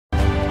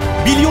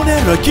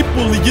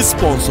Rakipbul Ligi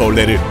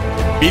sponsorları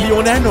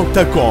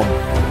Bilyoner.com,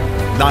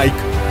 Nike,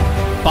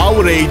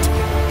 Powerade,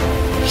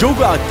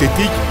 Joga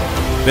Atletik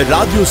ve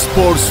Radyo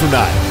Spor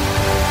sunar.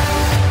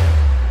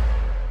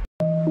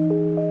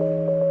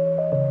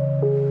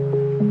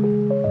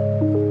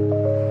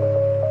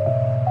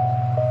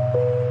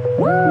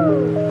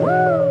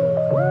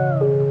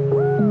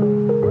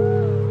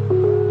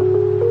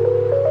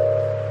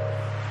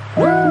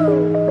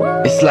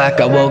 It's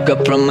like I woke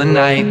up from a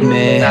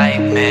nightmare.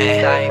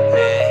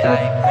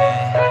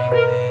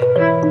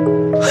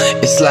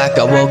 It's like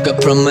I woke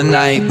up from a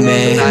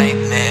nightmare.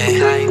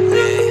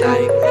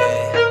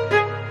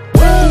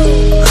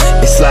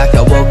 It's like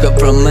I woke up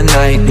from a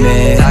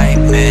nightmare.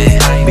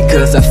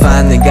 Because I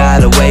finally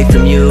got away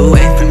from you.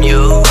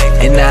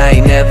 And I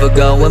ain't never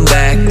going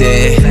back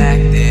there.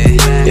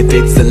 If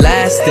it's the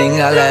last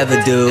thing I'll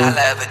ever do.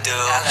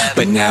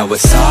 But now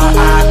it's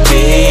R.I.P.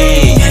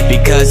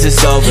 because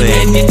it's over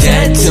and you're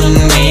dead to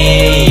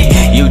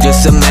me. You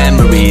just a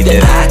memory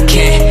that I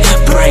can't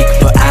break,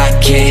 but I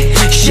can't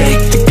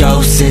shake the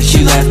ghost that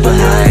you left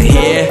behind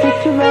here.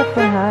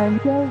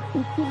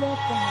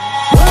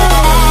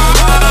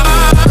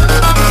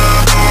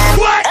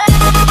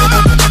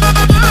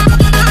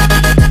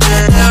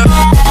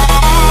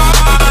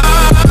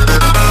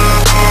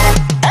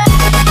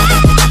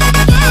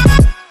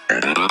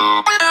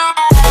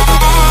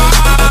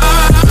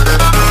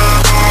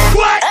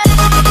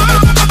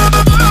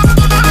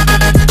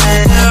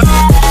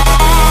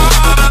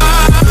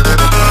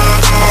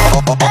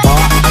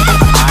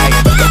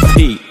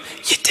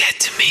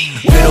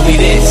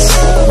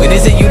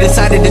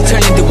 Decided to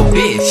turn into a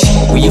bitch.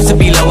 We used to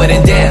be lower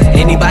than down.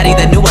 Anybody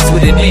that knew us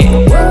would admit.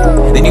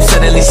 Then you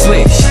suddenly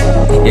switch.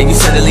 Yeah, you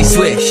suddenly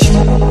switch.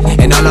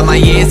 In all of my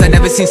years, I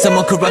never seen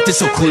someone corrupted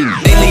so clean.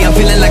 Lately, I'm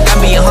feeling like I'm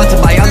being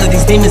haunted by all of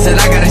these demons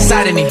that I got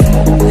inside of me.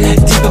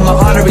 Deep in my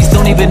arteries,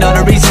 don't even know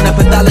the reason of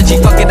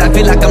pathology. Fuck it, I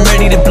feel like I'm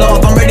ready to blow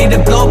up. I'm ready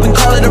to blow up and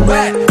call it a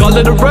rap. Call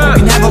it a rap.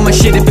 You can have all my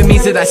shit if it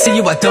means that I see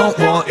you, I don't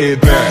want it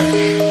back.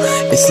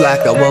 It's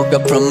like I woke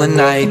up from a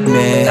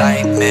nightmare.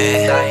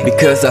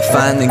 Because I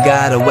finally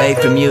got away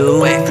from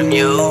you.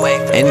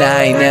 And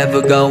I ain't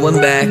never going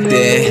back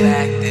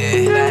there.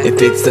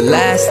 If it's the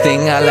last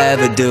thing I'll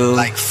ever do.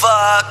 Like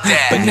fuck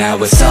that. But now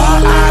it's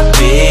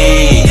R.I.P.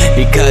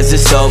 because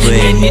it's over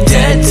and you're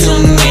dead to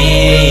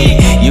me.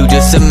 You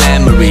just a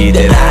memory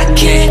that I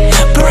can't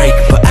break,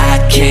 but I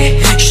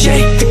can't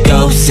shake the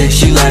ghost that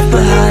you left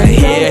behind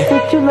here.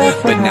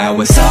 But now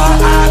it's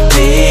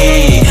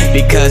R.I.P.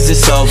 because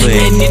it's over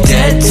and you're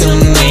dead to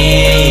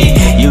me.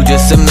 You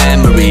just a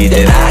memory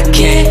that I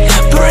can't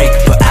break,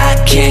 but I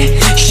can't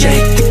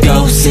shake the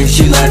ghost that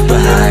you left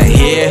behind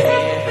here.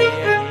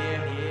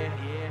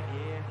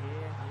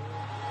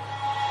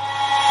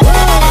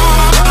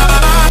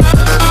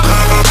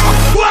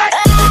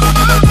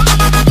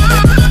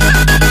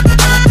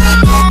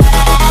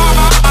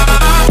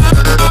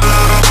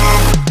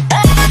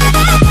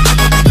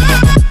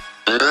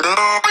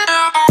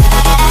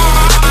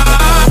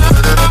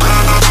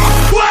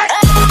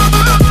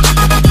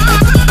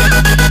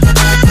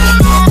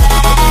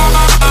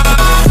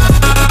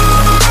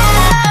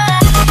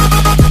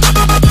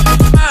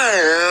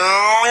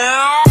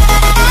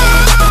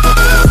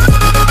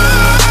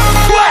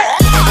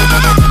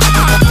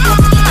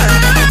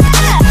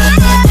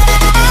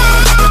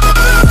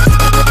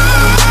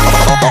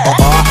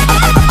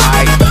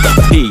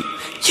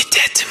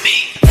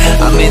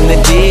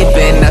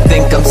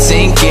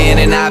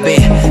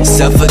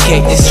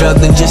 Suffocating,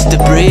 struggling just to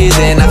breathe.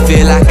 And I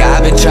feel like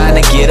I've been trying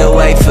to get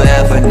away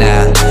forever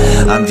now.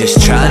 I'm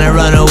just trying to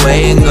run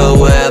away and go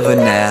wherever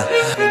now.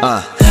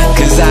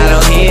 Cause I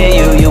don't hear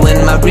you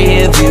in my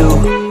rear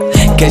view.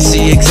 Can't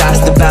see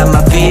exhausted by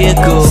my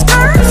vehicle.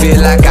 I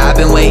feel like I've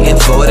been waiting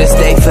for this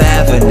day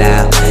forever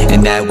now.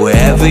 And that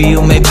wherever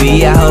you may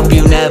be, I hope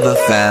you never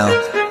found.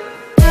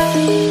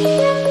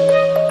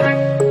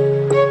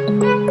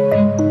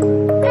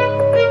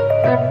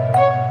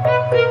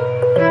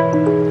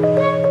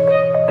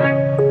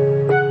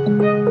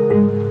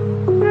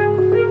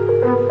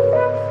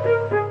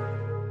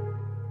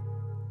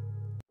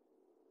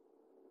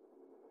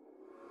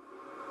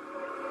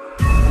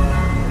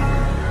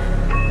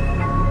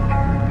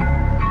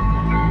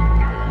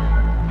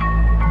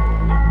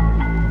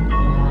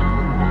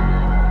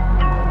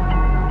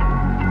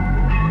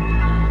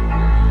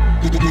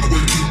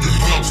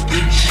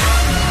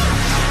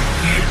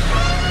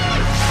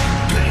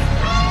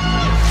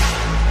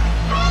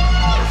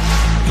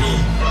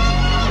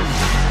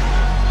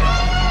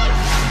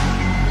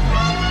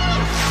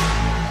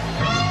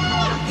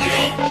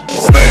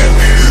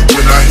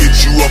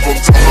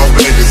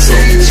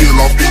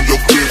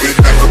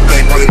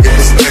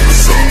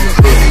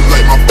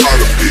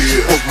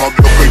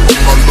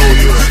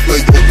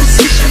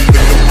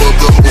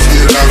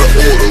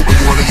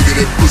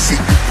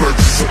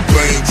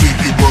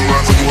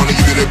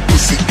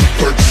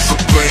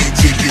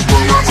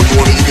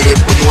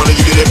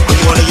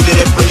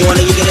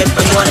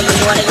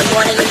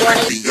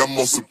 I'm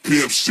on some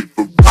pimp shit.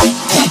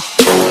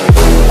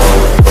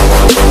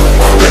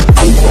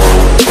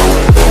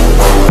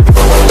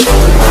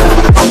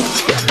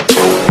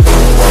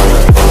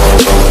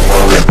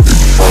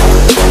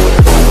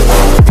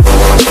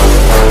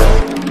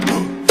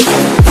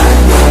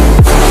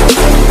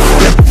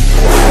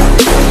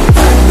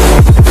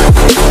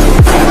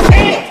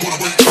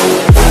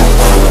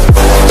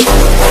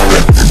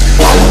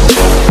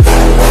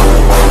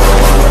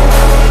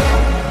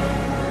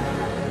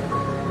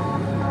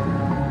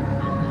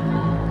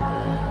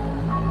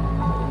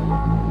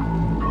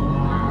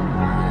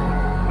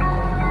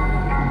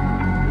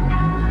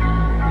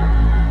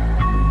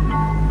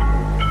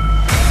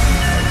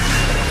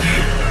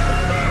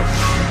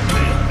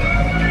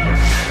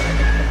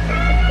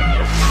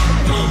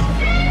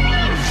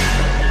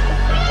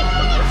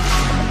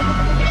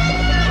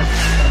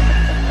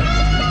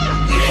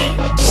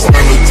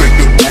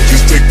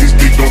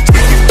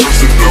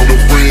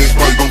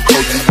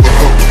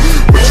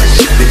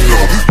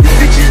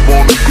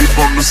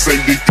 say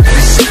that you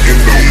be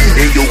sitting low.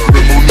 And your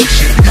grandma knew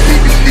she be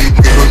living big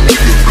and her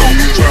nigga blow.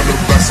 Tryna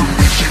buy some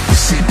new shit,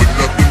 receiving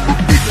nothing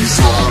but biggies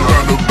on.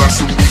 Tryna buy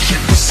some new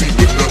shit,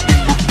 receiving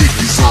nothing but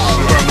biggies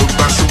on. Tryna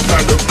buy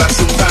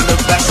some.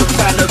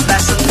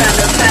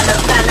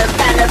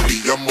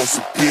 I'm on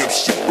some pimp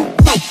shit.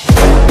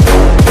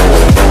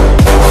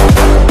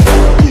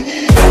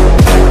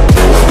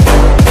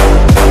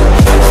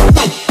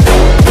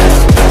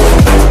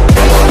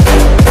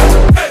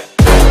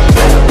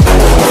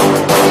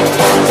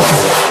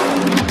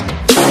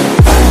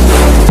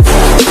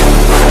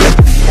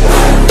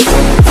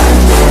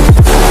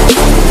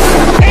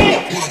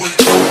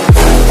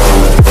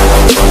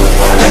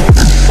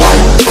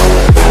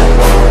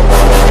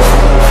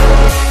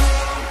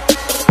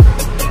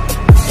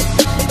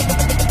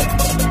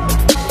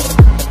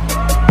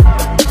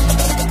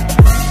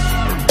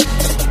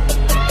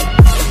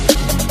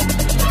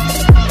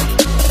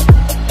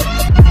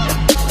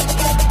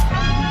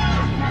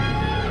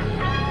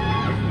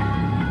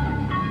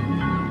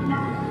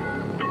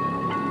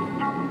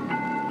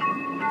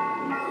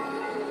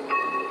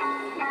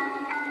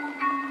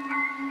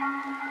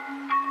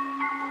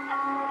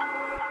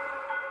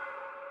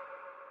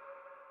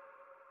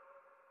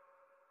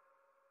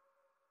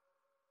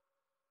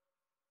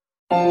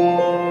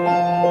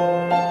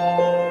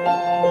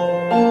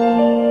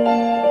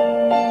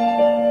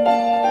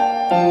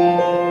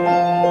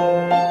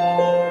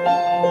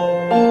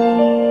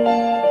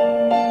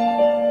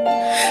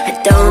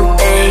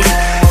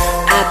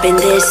 Been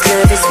this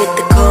nervous with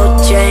the cold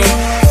drink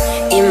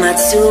in my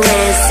 2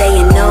 hands,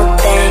 saying no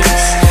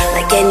thanks.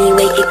 Like any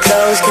way it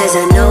goes, cause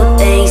I know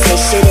things they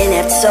shouldn't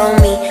have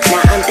told me. Now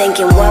I'm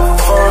thinking what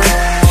for?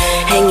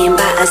 Hanging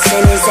by a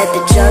sentence at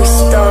the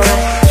drugstore.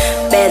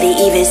 Barely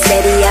even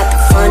steady out the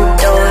front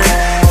door.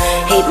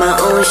 Hate my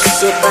own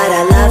shit, but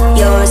I love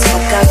yours.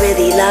 Fuck, I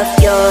really love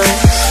yours.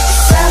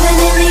 7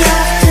 in the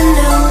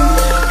afternoon,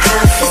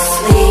 half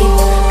asleep,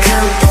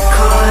 count the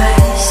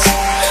cars.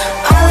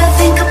 All I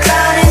think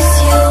about is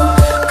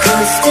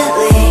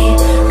constantly,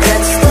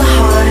 that's the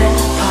hard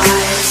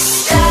part.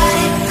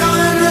 Static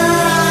on the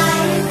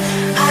line,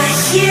 I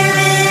hear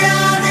it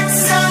all the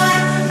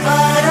time,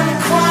 but I'm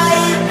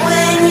quiet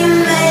when you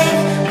make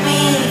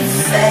me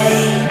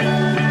fade.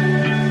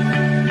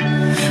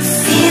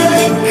 Feel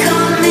it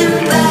coming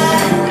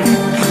back,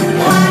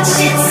 watch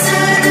it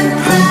turn to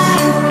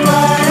black,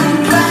 but I'm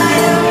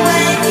brighter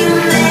when you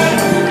make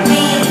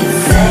me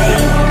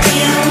fade.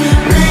 You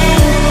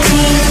make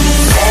me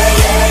fade.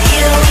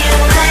 You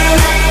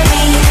make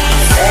me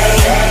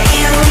fade.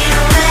 You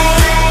make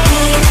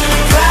me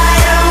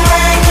brighter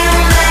when you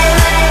make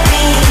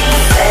me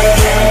fade.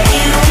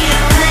 You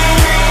make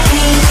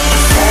me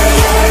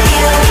fade.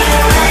 You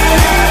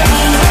make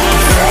me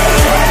fade.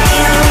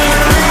 You make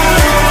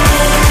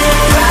me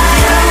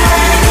brighter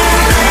when you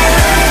make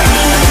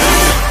me.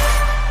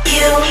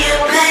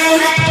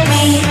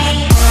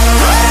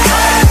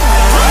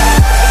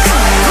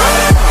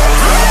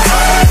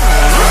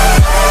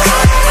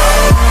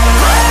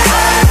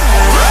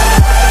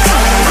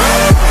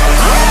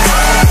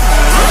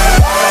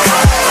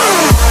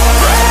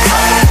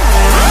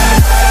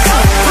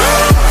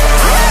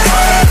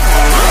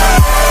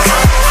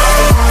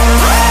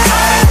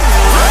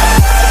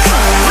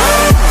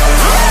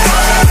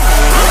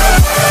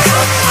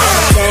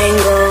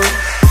 Tangled,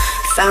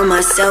 found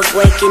myself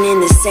waking in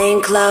the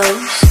same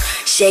clothes,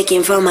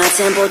 shaking from my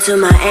temple to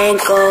my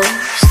ankles.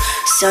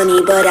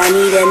 Sunny, but I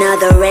need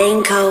another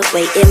raincoat.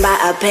 Waiting by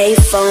a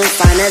payphone,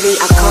 finally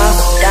I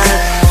coughed up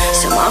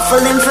some awful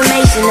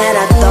information that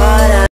I thought of.